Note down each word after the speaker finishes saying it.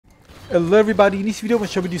Hello everybody, in this video I'm going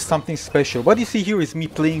to show you something special. What you see here is me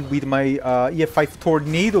playing with my EF5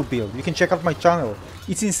 Tornado build. You can check out my channel.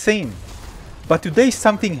 It's insane. But today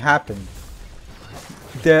something happened.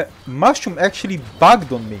 The mushroom actually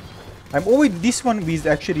bugged on me. I'm always this one is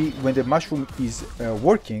actually when the mushroom is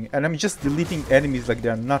working, and I'm just deleting enemies like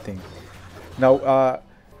they're nothing. Now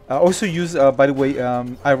I also use by the way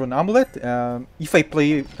Iron Amulet. If I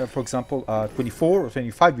play for example 24 or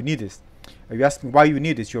 25, you need this. You ask me why you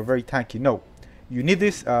need this, you're very tanky. No, you need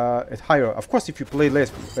this at higher. Of course, if you play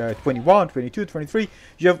less, 21, 22, 23,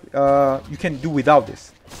 you have you can do without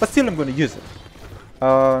this. But still, I'm going to use it.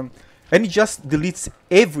 And it just deletes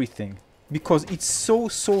everything because it's so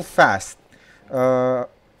fast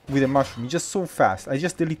with a mushroom. It's just so fast. I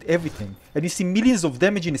just delete everything, and you see millions of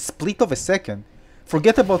damage in a split of a second.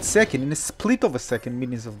 Forget about second, in a split of a second,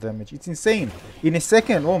 millions of damage. It's insane. In a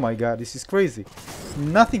second, oh my god, this is crazy.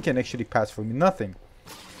 Nothing can actually pass for me, nothing.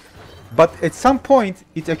 But at some point,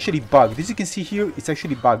 it actually bugged. As you can see here, it's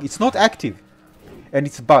actually bugged. It's not active, and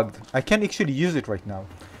it's bugged. I can't actually use it right now.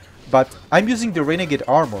 But I'm using the Renegade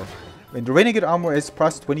armor. And the Renegade armor has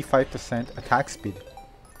plus 25% attack speed.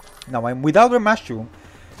 Now I'm without the mushroom,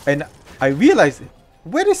 and I realized,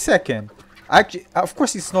 wait a second. Actually, of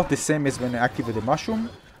course, it's not the same as when I activate the mushroom,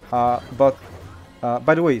 but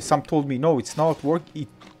by the way, some told me no, it's not working.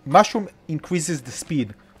 Mushroom increases the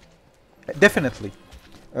speed, definitely.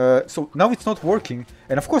 So now it's not working,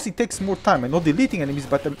 and of course it takes more time. I'm not deleting enemies,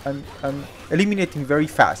 but I'm eliminating very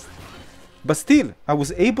fast. But still, I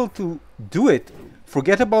was able to do it.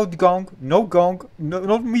 Forget about gong,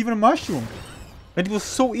 not even a mushroom, and it was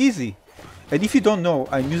so easy. And if you don't know,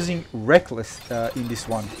 I'm using Reckless in this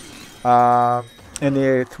one. And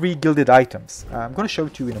the 3 gilded items. I'm going to show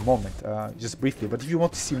it to you in a moment, just briefly. But if you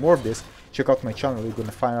want to see more of this, check out my channel. You're going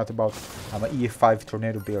to find out about my EF5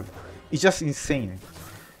 Tornado build. It's just insane.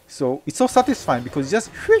 So it's so satisfying because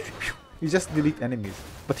you just delete enemies.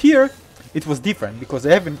 But here it was different because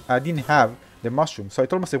I didn't have the mushroom. So I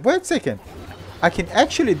told myself, wait a second, I can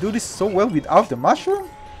actually do this so well without the mushroom.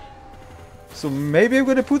 So maybe I'm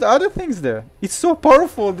gonna put other things there. It's so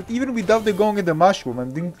powerful that even without the gong and the mushroom,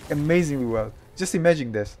 I'm doing amazingly well. Just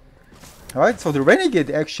imagine this. Alright, so the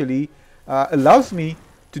Renegade actually allows me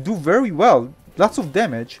to do very well, lots of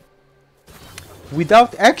damage,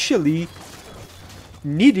 without actually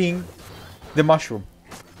needing the mushroom.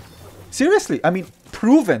 Seriously, I mean,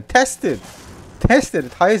 proven, tested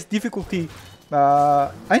at highest difficulty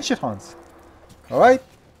Ancient Hunts. Alright,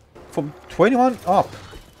 from 21 up.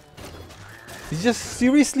 It's just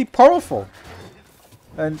seriously powerful.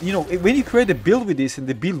 And you know, when you create a build with this and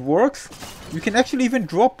the build works, you can actually even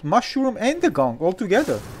drop mushroom and the gong all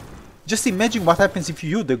together. Just imagine what happens if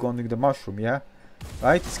you use the gong and the mushroom, yeah?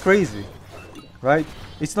 Right? It's crazy. Right?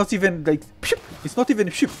 It's not even like it's not even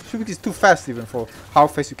shoot is too fast even for how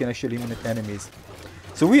fast you can actually eliminate enemies.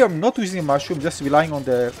 So we are not using a mushroom, just relying on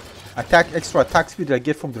the extra attack speed that I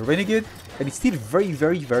get from the Renegade, and it's still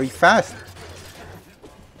very fast.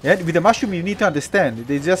 Yeah, with the mushroom you need to understand.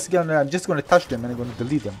 I'm just gonna touch them and I'm gonna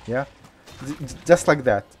delete them. Yeah, just like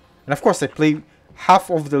that. And of course I play half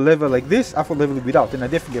of the level like this, half of the level without, and I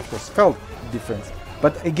definitely of course felt the difference.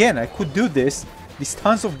 But again, I could do this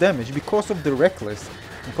tons of damage because of the Reckless,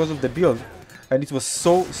 because of the build, and it was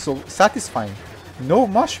so satisfying. No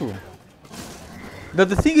mushroom. Now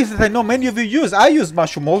the thing is that I know many of you I use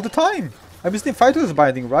mushroom all the time. I'm using Fighter's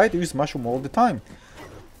Binding, right? I use mushroom all the time.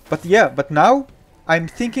 But yeah, but now I'm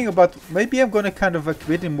thinking about maybe I'm gonna kind of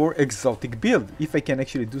create a more exotic build if I can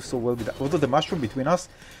actually do so well with that. Although the mushroom between us,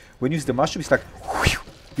 when you use the mushroom, it's like whew,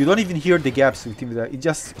 you don't even hear the gaps between that. It's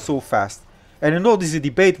just so fast. And I know there's a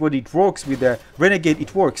debate whether it works with the Renegade.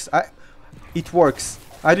 It works. It works.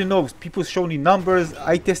 I don't know. People show me numbers.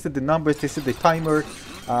 I tested the numbers, tested the timer.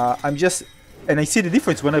 And I see the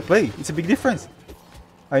difference when I play. It's a big difference.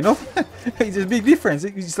 I know. It's a big difference.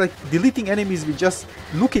 It's like deleting enemies with just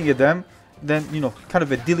looking at them. Then, you know, kind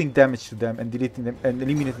of dealing damage to them and deleting them and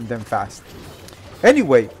eliminating them fast.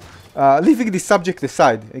 Anyway, leaving this subject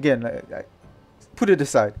aside, again, I put it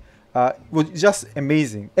aside, it was just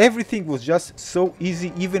amazing. Everything was just so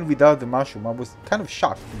easy, even without the mushroom. I was kind of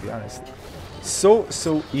shocked, to be honest. So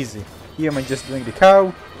easy. Here I'm just doing the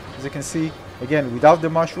cow, as you can see. Again, without the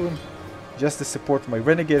mushroom, just to support my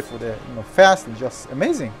Renegade for the, you know, fast and just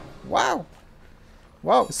amazing. Wow.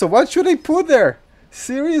 So what should I put there?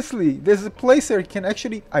 Seriously, there's a place where you can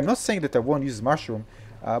actually... I'm not saying that I won't use mushroom,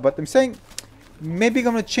 but I'm saying maybe I'm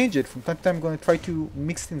going to change it. From time to time I'm going to try to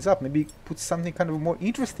mix things up. Maybe put something kind of more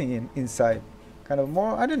interesting inside. Kind of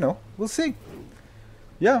more, I don't know. We'll see.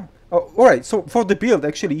 Yeah. Oh, alright, so for the build,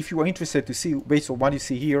 actually, if you are interested to see, based on what you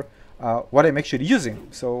see here, what I'm actually using.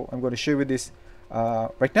 So I'm going to share with this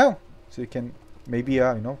right now, so you can maybe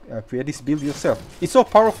create this build yourself. It's so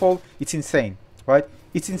powerful, it's insane, right?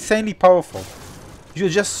 It's insanely powerful. You're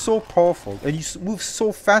just so powerful, and you move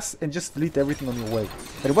so fast and just delete everything on your way.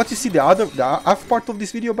 And what you see, the half part of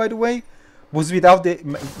this video, by the way, was without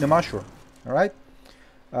the mushroom. All right.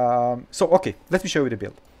 So okay, let me show you the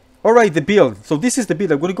build. All right, the build. So this is the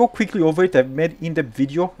build. I'm going to go quickly over it. I've made in-depth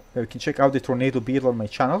video. You can check out the tornado build on my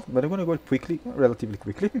channel, but I'm going to go quickly, relatively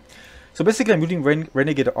quickly. So basically, I'm using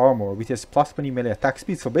Renegade armor, which has plus 20 melee attack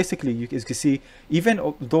speed. So basically, as you can see,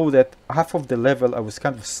 even though that half of the level I was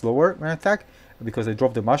kind of slower when I attack because I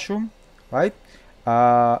dropped the mushroom, right?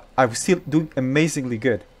 I was still doing amazingly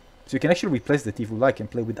good. So you can actually replace that if you like and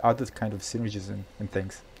play with other kind of synergies and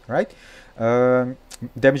things, right?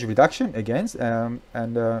 Damage reduction again,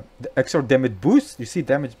 and the extra damage boost. You see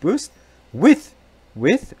damage boost with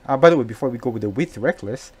by the way, before we go with the with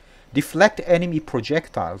reckless, deflect enemy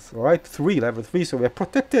projectiles. All right, level 3, so we are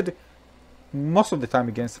protected most of the time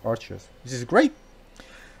against archers. This is great.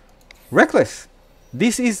 Reckless.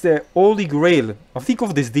 This is the holy grail. I think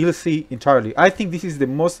of this DLC entirely. I think this is the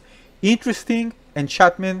most interesting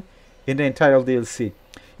enchantment in the entire DLC.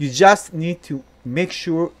 You just need to make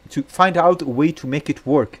sure to find out a way to make it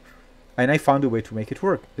work, and I found a way to make it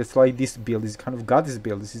work. That's why this build is kind of goddess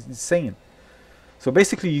build. This is insane. So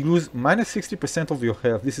basically, you lose minus 60% of your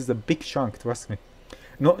health. This is a big chunk, trust me.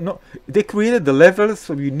 No, they created the levels,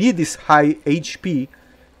 so you need this high HP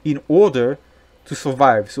in order to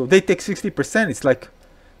survive. So they take 60%. It's like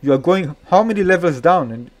you are going how many levels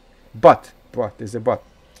down? And but there's a but.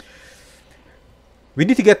 We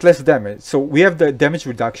need to get less damage. So we have the damage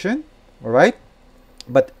reduction, all right?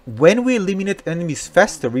 But when we eliminate enemies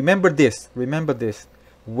faster, remember this.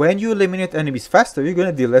 When you eliminate enemies faster, you're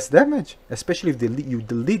gonna deal less damage, especially if you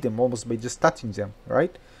delete them almost by just touching them,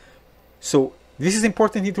 right? So this is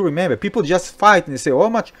important thing to remember. People just fight and they say, "Oh,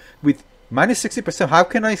 much with minus 60%, how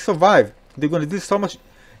can I survive?" They're gonna do so much.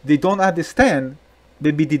 They don't understand.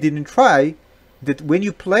 Maybe they didn't try. That when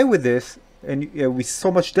you play with this and with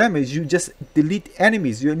so much damage, you just delete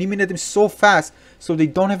enemies. You eliminate them so fast, so they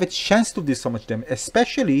don't have a chance to do so much damage.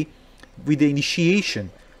 Especially with the initiation,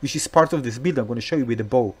 which is part of this build. I'm going to show you with the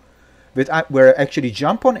bow, where I actually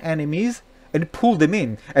jump on enemies and pull them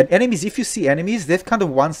in. And enemies, if you see enemies, they have kind of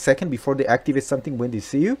 1 second before they activate something when they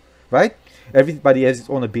see you, right? Everybody has its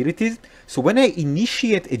own abilities. So when I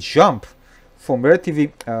initiate a jump from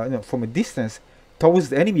relatively, from a distance towards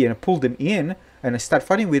the enemy and I pull them in and I start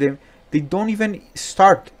fighting with them, they don't even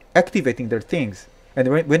start activating their things. And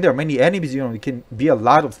when there are many enemies, it can be a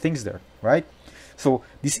lot of things there, right? So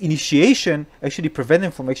this initiation actually prevents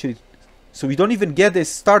them from actually, so we don't even get the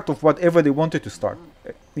start of whatever they wanted to start.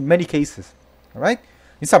 In many cases, all right?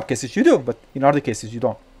 In some cases you do, but in other cases you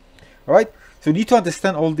don't, all right? So you need to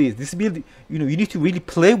understand all this. This build, you need to really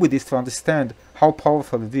play with this to understand how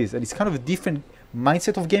powerful it is. And it's kind of a different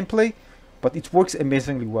mindset of gameplay, but it works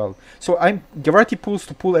amazingly well. So I'm variety pulls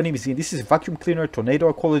to pull enemies in. This is vacuum cleaner, tornado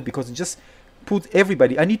I call it, because it just put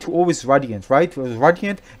everybody. I need to always radiant, right?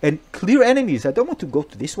 Radiant and clear enemies. I don't want to go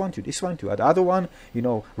to this one, to the other one,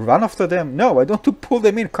 run after them. No, I don't want to pull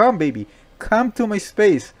them in. Come, baby. Come to my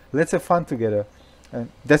space. Let's have fun together. And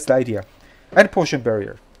that's the idea. And potion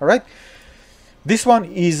barrier, all right? This one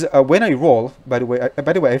is when I roll, by the way,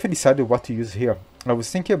 I haven't decided what to use here. I was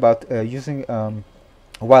thinking about using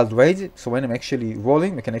Wild Rage, so when I'm actually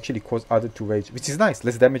rolling, I can actually cause others to rage, which is nice.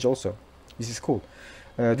 Less damage also. This is cool.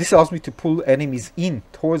 This allows me to pull enemies in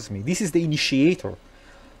towards me. This is the initiator.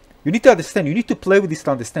 You need to understand, you need to play with this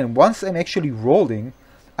to understand. Once I'm actually rolling,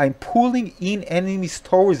 I'm pulling in enemies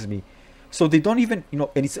towards me. So they don't even,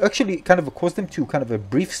 and it's actually kind of caused them to kind of a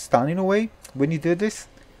brief stun in a way when you do this.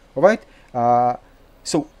 Alright?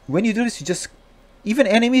 So when you do this, you just, even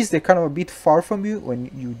enemies, they're kind of a bit far from you.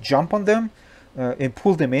 When you jump on them and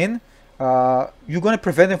pull them in, you're going to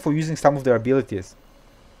prevent them from using some of their abilities.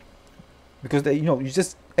 Because they, you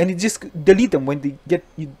just delete them when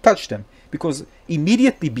you touch them, because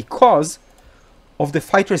immediately, because of the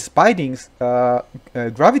fighter's bindings,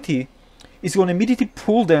 gravity is going to immediately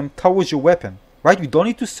pull them towards your weapon, right? You don't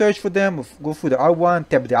need to search for them, or go through the R1,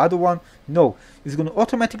 tap the other one. No, it's going to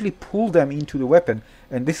automatically pull them into the weapon,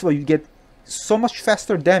 and this is why you get so much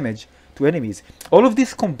faster damage to enemies. All of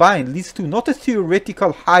this combined leads to not a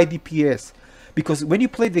theoretical high DPS, because when you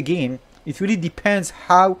play the game, it really depends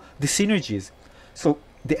how the synergies. So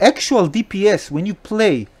the actual DPS, when you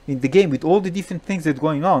play in the game with all the different things that are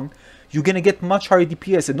going on, you're going to get much higher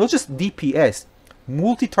DPS. And not just DPS,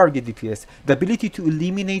 multi-target DPS. The ability to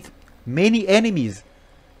eliminate many enemies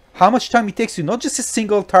how much time it takes you, not just a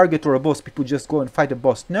single target or a boss, people just go and fight a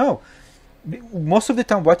boss. No, most of the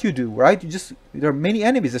time what you do, right, there are many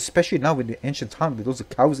enemies, especially now in the ancient time with those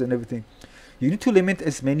cows and everything. You need to limit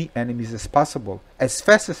as many enemies as possible, as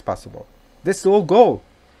fast as possible. That's the whole goal.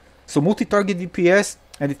 So multi-target DPS,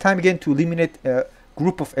 and the time again to eliminate a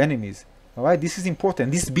group of enemies. All right, this is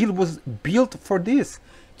important. This build was built for this,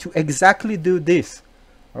 to exactly do this.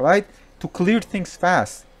 All right, to clear things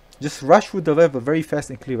fast. Just rush through the level very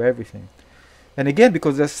fast and clear everything. And again,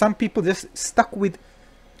 because there's some people just stuck with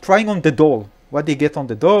trying on the doll, what they get on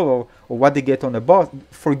the doll or what they get on the boss.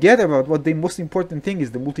 Forget about what the most important thing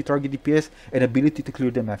is, the multi-target DPS and ability to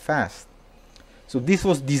clear them fast. So this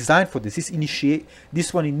was designed for this.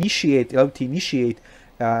 This one initiate, LT initiate,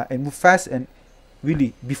 and move fast, and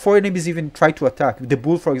really before enemies even try to attack. The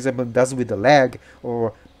bull, for example, does with the lag,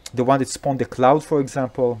 or the one that spawned the cloud, for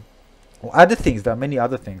example, or other things. There are many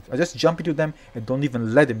other things. I just jump into them and don't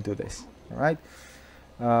even let them do this. All right.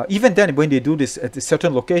 Even then, when they do this at a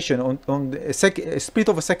certain location, on a split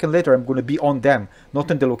of a second later, I'm going to be on them,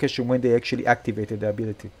 not on the location when they actually activated the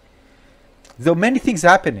ability. There are many things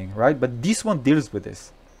happening, right? But this one deals with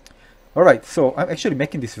this. All right, so I'm actually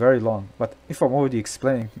making this very long, but if I'm already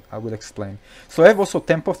explaining, I will explain. So I have also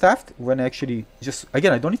tempo theft, when I actually just,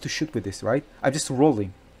 again, I don't need to shoot with this, right? I'm just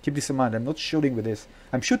rolling. Keep this in mind. I'm not shooting with this.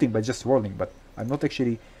 I'm shooting by just rolling, but I'm not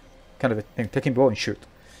actually kind of taking bow and shoot.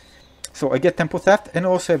 So I get tempo theft, and I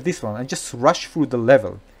also have this one. I just rush through the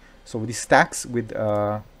level. So this stacks with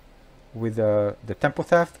the tempo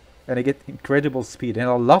theft, and I get incredible speed, and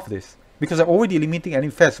I love this because I'm already eliminating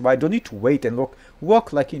enemy fast. So I don't need to wait and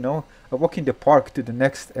walk like, you know, I walk in the park to the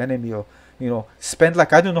next enemy, or, you know, spend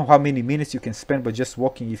like, I don't know how many minutes you can spend by just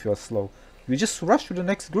walking if you're slow. You just rush to the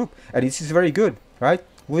next group, and this is very good, right?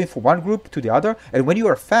 Moving from one group to the other, and when you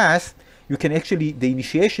are fast, you can actually, the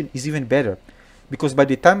initiation is even better, because by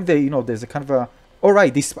the time they, you know, there's a kind of a, all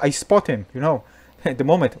right, this, I spot him, you know, at the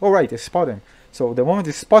moment, all right, I spot him. So the moment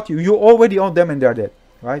they spot you, you're already on them and they're dead,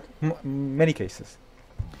 right? Many cases.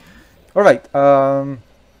 All right. And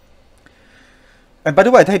by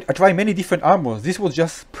the way, I tried many different armors. This was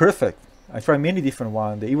just perfect. I tried many different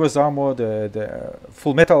ones. The Hero's armor, the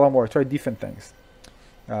full metal armor. I tried different things.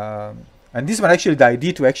 And this one, actually, the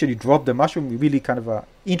idea to actually drop the mushroom, really kind of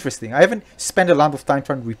interesting. I haven't spent a lot of time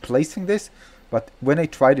trying replacing this, but when I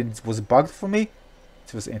tried it, it was bugged for me.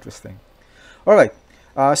 It was interesting. All right.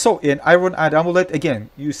 So in Iron and Amulet, again,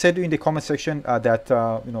 you said in the comment section that,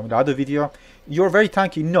 you know, in the other video, you're very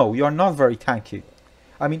tanky. No, you're not very tanky.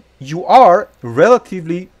 I mean, you are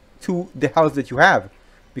relatively to the health that you have,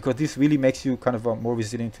 because this really makes you kind of more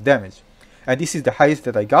resilient to damage. And this is the highest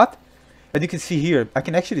that I got. And you can see here, I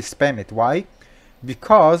can actually spam it. Why?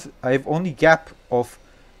 Because I have only gap of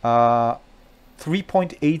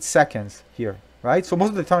 3.8 seconds here, right? So most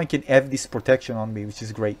of the time I can have this protection on me, which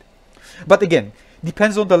is great. But again,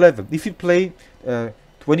 depends on the level. If you play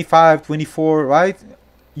 25, 24, right,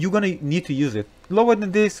 you're gonna need to use it. Lower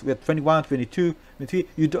than this, we're 21, 22, 23,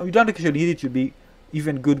 you don't actually need it to be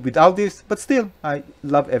even good without this, but still, I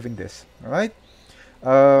love having this, all right?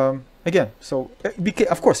 Again, so,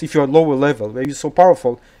 of course, if you're lower level, where you're so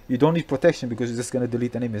powerful, you don't need protection because you're just gonna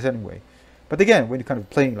delete enemies anyway. But again, when you're kind of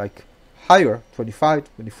playing like higher, 25,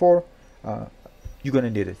 24, you're gonna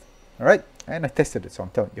need it, all right? And I tested it, so I'm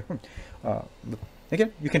telling you. But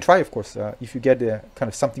again, you can try, of course. If you get kind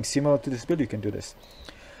of something similar to this build, you can do this.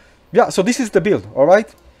 Yeah, so this is the build, all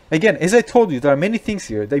right? Again, as I told you, there are many things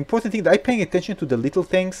here. The important thing that I'm paying attention to the little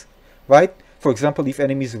things, right? For example, if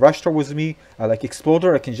enemies rush towards me, like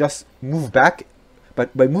Exploder, I can just move back.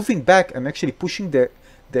 But by moving back, I'm actually pushing the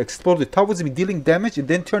Exploder towards me, dealing damage, and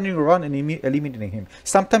then turning around and eliminating him.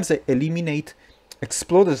 Sometimes I eliminate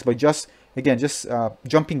Exploders by just, again, just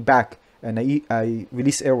jumping back, and I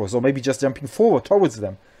release arrows, or maybe just jumping forward towards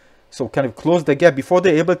them. So kind of close the gap before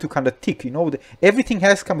they're able to kind of tick, you know. Everything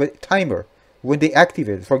has come with a timer when they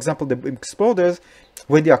activate. For example, the Exploders,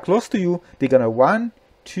 when they are close to you, they're gonna 1,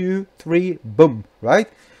 2, 3, boom, right?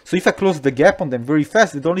 So if I close the gap on them very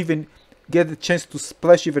fast, they don't even get a chance to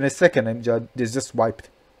splash even a second, and they're just wiped,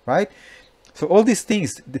 right? So all these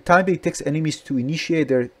things, the time it takes enemies to initiate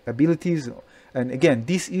their abilities, and again,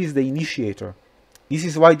 this is the initiator. This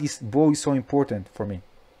is why this bow is so important for me.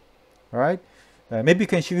 All right, maybe you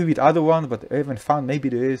can achieve it with other ones, but I haven't found. Maybe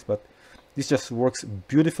there is, but this just works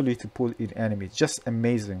beautifully to pull in enemies. Just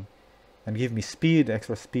amazing, and give me speed,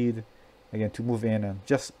 extra speed, again to move in, and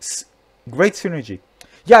just great synergy.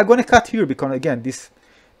 Yeah, I'm gonna cut here because again, there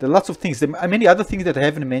are lots of things. There are many other things that I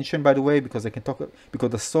haven't mentioned, by the way, because I can talk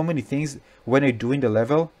because there's so many things when I do in the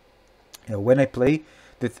level, when I play,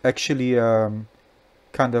 that actually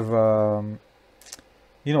kind of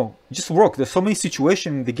you know, just work. There's so many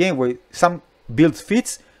situations in the game where some build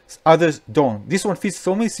fits, others don't. This one fits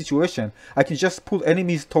so many situations. I can just pull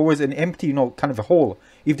enemies towards an empty, you know, kind of a hole.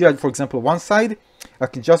 If they are, for example, one side, I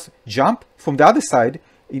can just jump from the other side.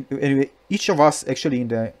 Anyway, each of us actually in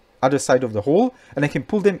the other side of the hole, and I can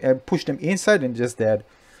pull them and push them inside and just dead.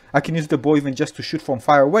 I can use the bow even just to shoot from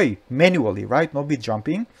far away, manually, right? Not with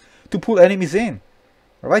jumping, to pull enemies in.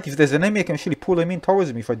 Alright, if there's an enemy, I can actually pull them in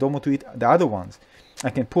towards me if I don't want to eat the other ones.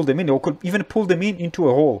 I can pull them in, or could even pull them in into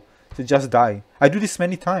a hole to just die. I do this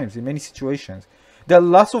many times in many situations. There are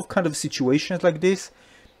lots of kind of situations like this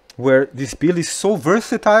where this build is so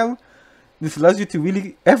versatile. This allows you to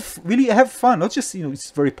really have fun. Not just, you know,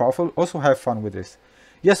 it's very powerful, also have fun with this.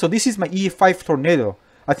 Yeah, so this is my E5 Tornado.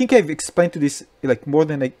 I think I've explained to this like more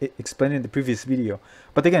than I explained in the previous video.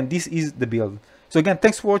 But again, this is the build. So again,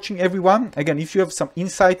 thanks for watching, everyone. Again, if you have some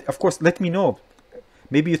insight, of course, let me know.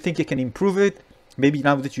 Maybe you think I can improve it. Maybe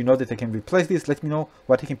now that you know that I can replace this, let me know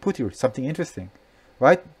what I can put here. Something interesting,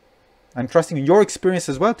 right? I'm trusting in your experience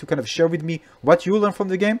as well to kind of share with me what you learn from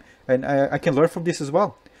the game. And I can learn from this as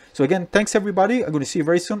well. So again, thanks everybody. I'm going to see you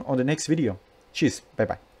very soon on the next video. Cheers.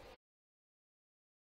 Bye-bye.